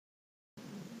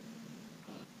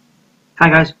Hi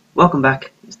guys, welcome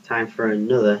back. It's time for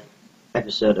another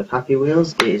episode of Happy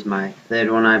Wheels. It is my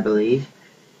third one, I believe,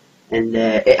 and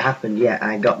it happened. Yeah,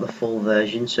 I got the full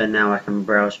version, so now I can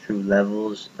browse through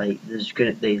levels. Like there's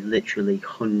literally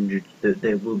hundreds.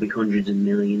 There will be hundreds of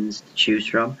millions to choose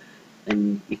from,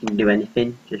 and you can do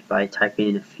anything just by typing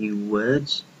in a few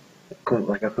words. Come up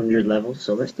like 100 levels.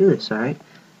 So let's do this. All right.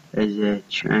 There's a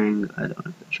triangle. I don't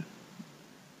know if it's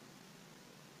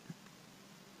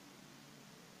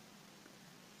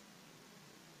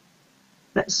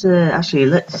Let's actually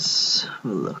let's have a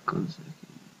look on.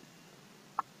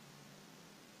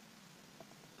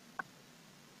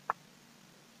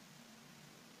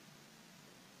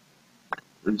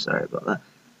 I'm sorry about that.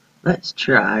 Let's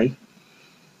try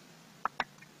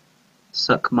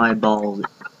suck my balls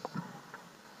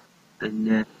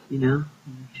and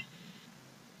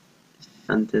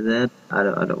Santa there. I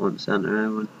don't want Santa. I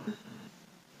want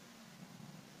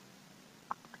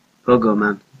Pogo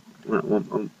Man. I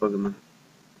want Pogo Man.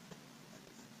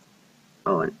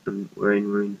 Oh, we're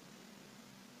in.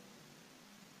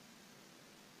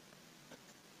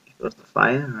 Goes the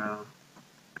fire. Or...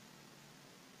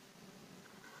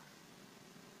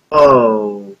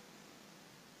 Oh,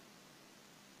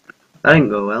 that didn't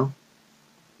go well.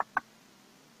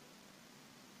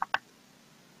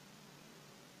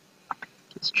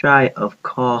 Let's try, of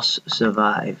course,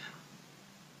 survive.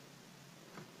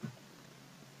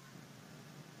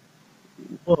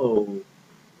 Whoa!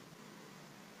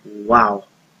 Wow.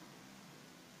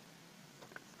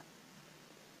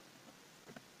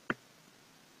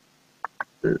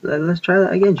 Let's try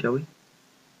that again, shall we?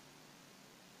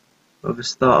 With the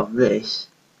start of this.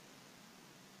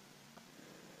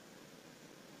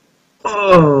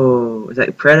 Oh, it's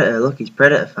like Predator. Look, he's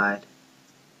Predator-fied.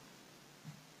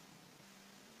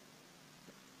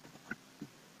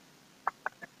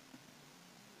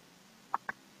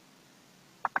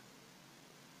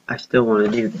 I still want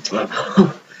to do this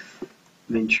level.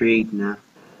 I'm intrigued now.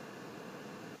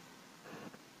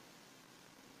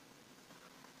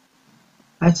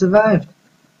 I survived.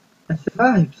 I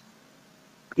survived.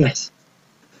 Yes.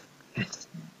 Yes.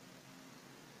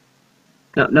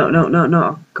 No, no, no, no,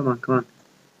 no. Come on, come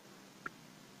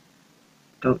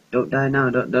on. Don't die now.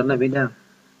 Don't let me down.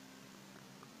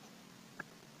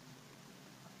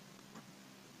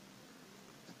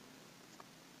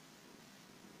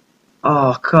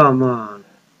 Oh, come on.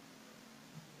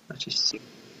 Let's just see.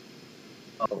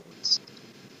 Oh, it's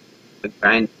a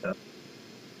grind though.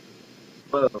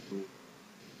 Whoa.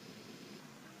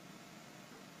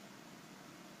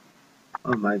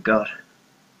 Oh my god.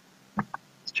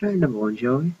 Let's try number one,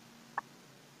 shall we?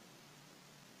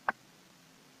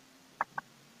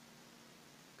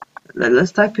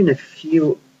 Let's type in a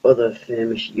few other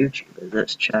famous YouTubers.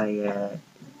 Let's try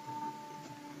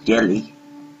Jelly.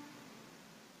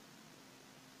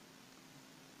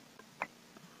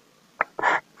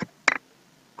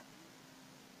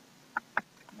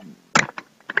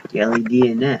 Jelly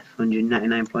DNF,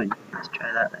 199 points. Let's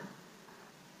try that then.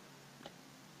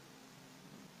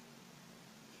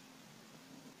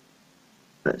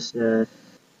 Let's see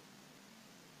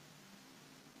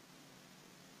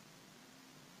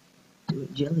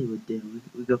what Jelly would do.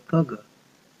 We go Pogo.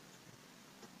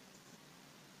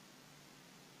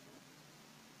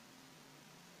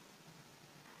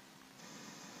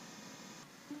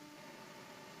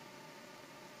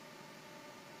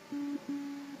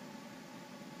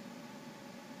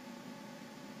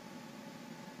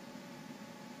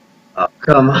 Oh,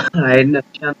 come on. I had no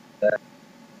chance there.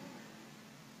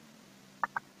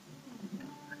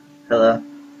 Hello.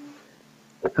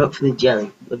 Hopefully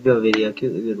Jelly. Love your video.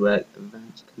 Keep the good work.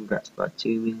 Advance. Congrats about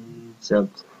 2 million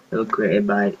subs. They were created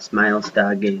by Smile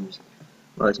Star Games.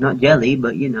 Well, it's not Jelly,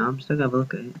 but you know, I'm still gonna have a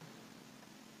look at it.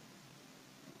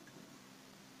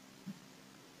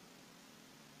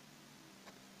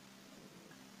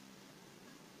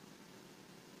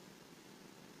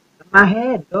 My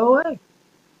head, go away.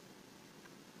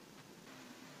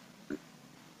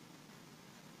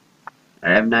 I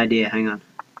have an idea. Hang on.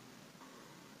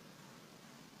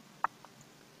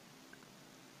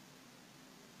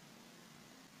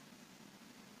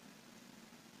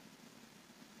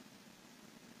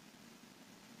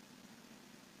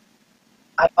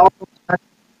 I almost had.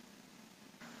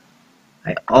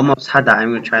 I almost had that.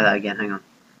 I'm gonna try that again. Hang on.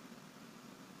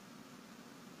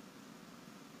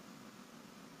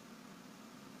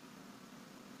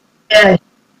 Yeah.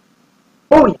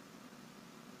 Oh yeah.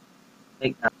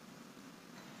 Take that.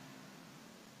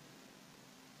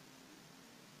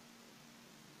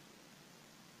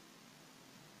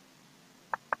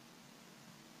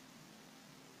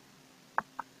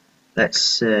 Let's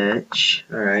search.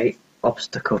 All right.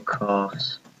 Obstacle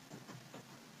course.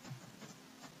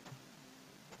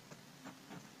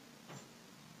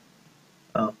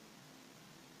 Oh.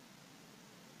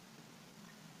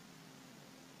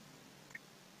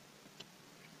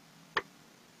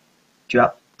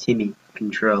 Drop Timmy.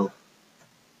 Control.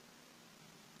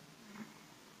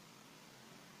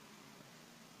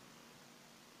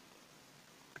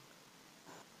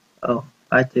 Oh,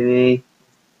 bye Timmy.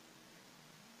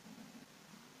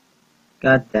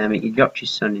 God damn it, you dropped your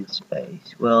son in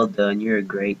space. Well done, you're a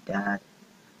great dad.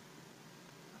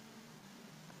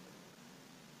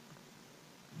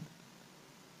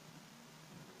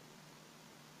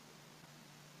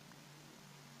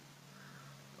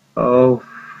 Oh.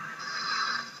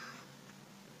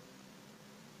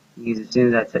 Because as soon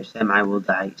as I touch them, I will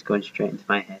die. It's going straight into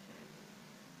my head.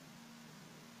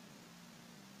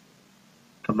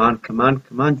 Come on, come on,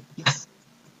 come on. Yes!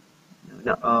 No,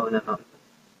 no, oh, no, no.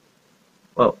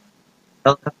 Whoa.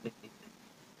 Hell's happening.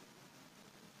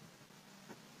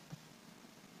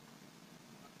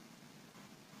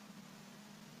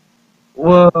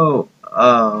 Whoa!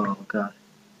 Oh, God.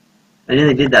 I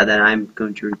nearly did that then. I'm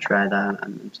going to retry that.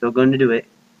 I'm still going to do it.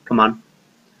 Come on.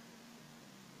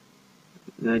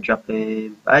 I'm going to drop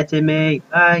him. Bye, Timmy.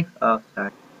 Bye. Oh,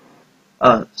 sorry.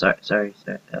 Oh, sorry.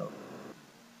 Oh.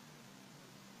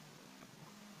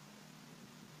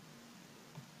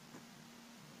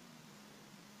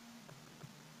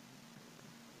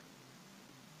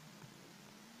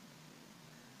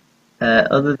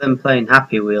 Other than playing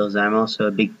Happy Wheels, I'm also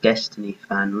a big Destiny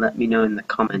fan. Let me know in the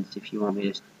comments if you want me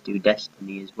to do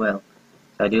Destiny as well.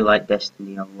 So I do like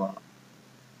Destiny a lot.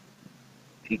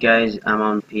 If you guys, I'm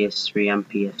on PS3 and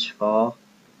PS4.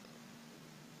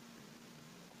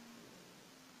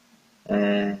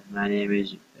 My name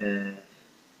is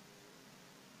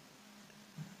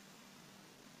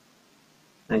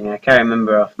I can't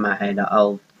remember off my head.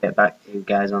 I'll get back to you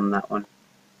guys on that one.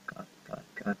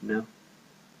 God, no.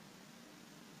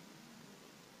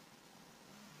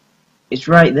 It's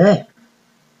right there.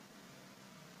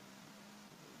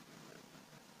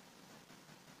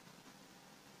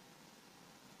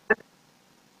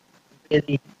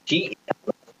 Really cheated,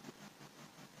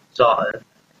 sort of.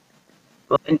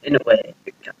 But in a way,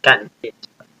 I can't. It's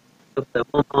up to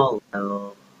one more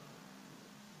level.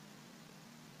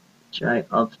 Try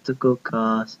obstacle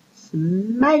course.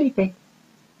 Smiley face.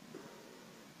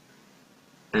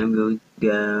 I'm going to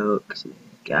go. Cause this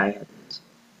guy has.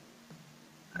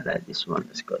 I like this one.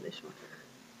 Let's go this one.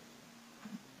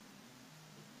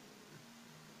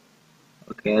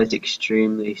 Okay, that's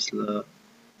extremely slow.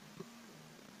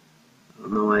 I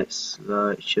don't know why it's slow.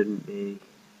 It shouldn't be.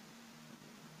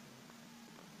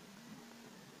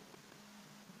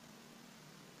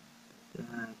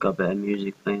 Got a bit of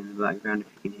music playing in the background. If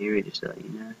you can hear it, just to let you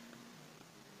know.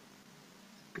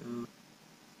 Let's go.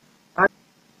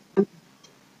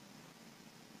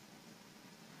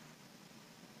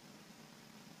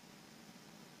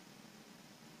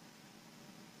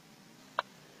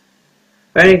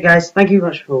 Alright guys, thank you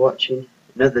very much for watching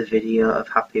another video of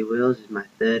Happy Wheels. This is my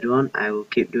third one. I will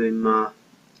keep doing more.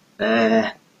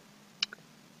 I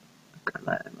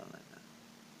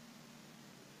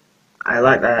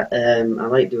like that. I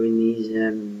like doing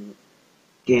these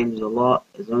games a lot.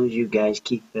 As long as you guys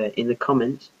keep in the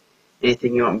comments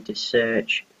anything you want me to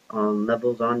search on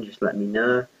levels on, just let me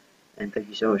know. And thank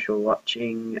you so much for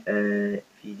watching. If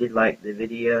you did like the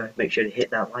video, make sure to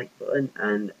hit that like button.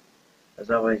 And as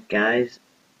always, guys,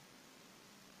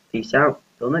 peace out.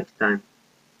 Till next time.